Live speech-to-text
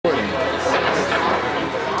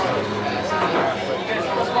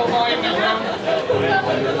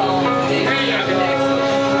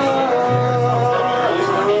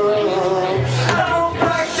don't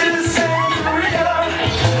practice Santeria,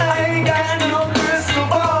 I ain't got no crystal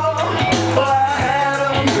ball. Well, I had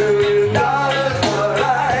 $1 million, but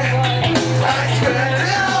I spent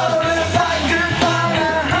it all. If I could find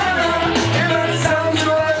 $100, it would sound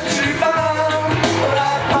what you found. But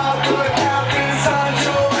I popped a Falcon,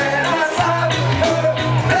 Sancho, and I stopped her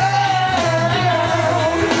down.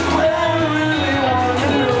 Well, I really wanna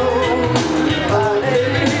know about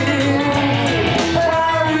it. But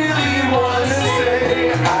I really wanna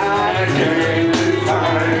say I can't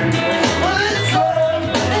define. Well, it's love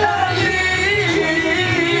that I need.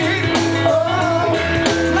 Oh,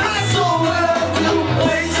 my soul will have to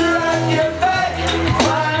wait till I get back.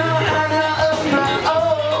 Find a hangout of my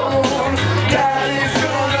own. Daddy's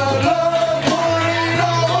gonna love putting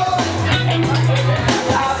on.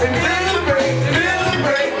 I've been feeling the break,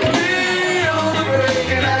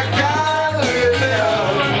 and I gotta live it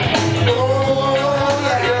up. Oh,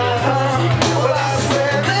 yeah. Well, I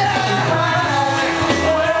swear that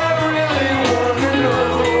what I really wanna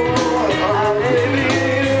know about it.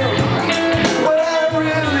 What I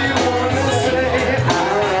really wanna say,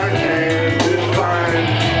 I can't define.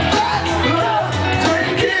 That's love,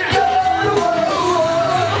 drinking on the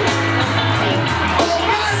wall. Oh,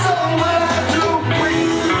 my soul will have to wait.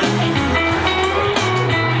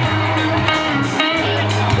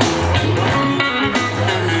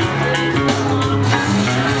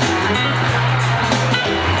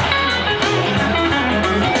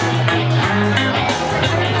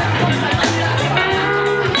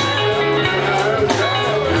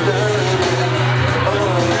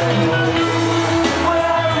 What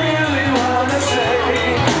I really wanna say,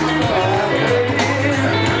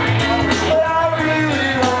 what I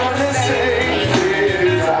really wanna say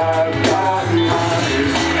is I've got mine,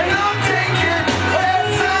 and I'm taking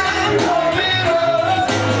less I'm coming up.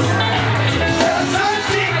 Just a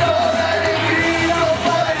chico that ain't green,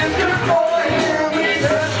 but it's good for him. He's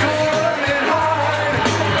just good and hard,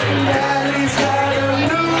 and he's got a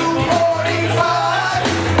new 45.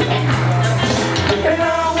 And I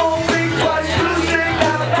won't think twice to sing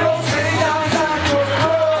out, don't sing out, not your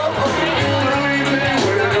love. Believe me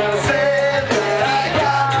when I said that I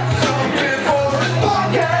got something for this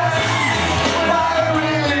podcast. I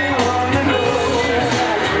really wanna know,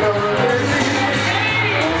 baby.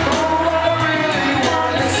 All I really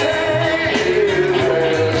wanna say is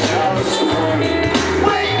there's just one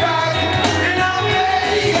way back, and I'm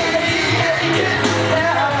aching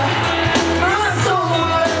now. My soul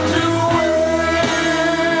went to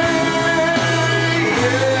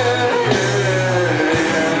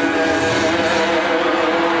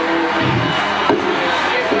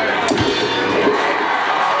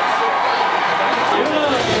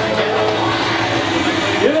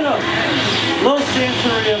Give it up. Little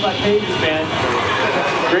Santeria by Pages Band.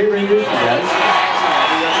 Great rendition, guys.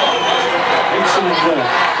 Excellent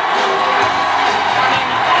job.